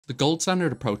The gold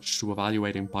standard approach to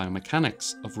evaluating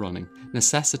biomechanics of running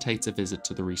necessitates a visit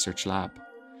to the research lab.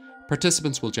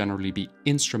 Participants will generally be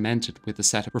instrumented with a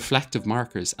set of reflective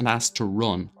markers and asked to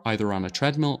run either on a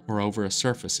treadmill or over a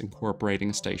surface incorporating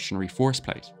a stationary force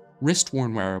plate.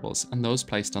 Wrist-worn wearables and those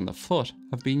placed on the foot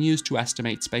have been used to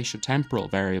estimate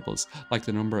spatiotemporal variables like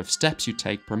the number of steps you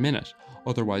take per minute,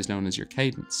 otherwise known as your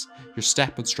cadence, your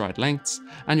step and stride lengths,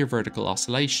 and your vertical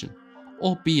oscillation,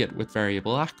 albeit with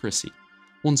variable accuracy.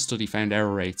 One study found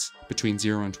error rates between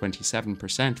 0 and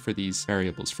 27% for these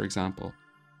variables, for example.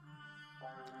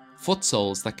 Foot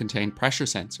soles that contain pressure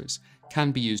sensors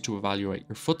can be used to evaluate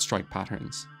your foot strike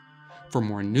patterns. For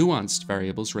more nuanced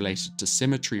variables related to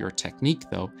symmetry or technique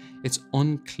though, it's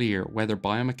unclear whether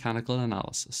biomechanical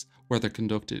analysis, whether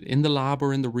conducted in the lab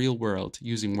or in the real world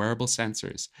using wearable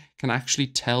sensors, can actually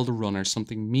tell the runner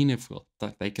something meaningful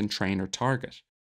that they can train or target.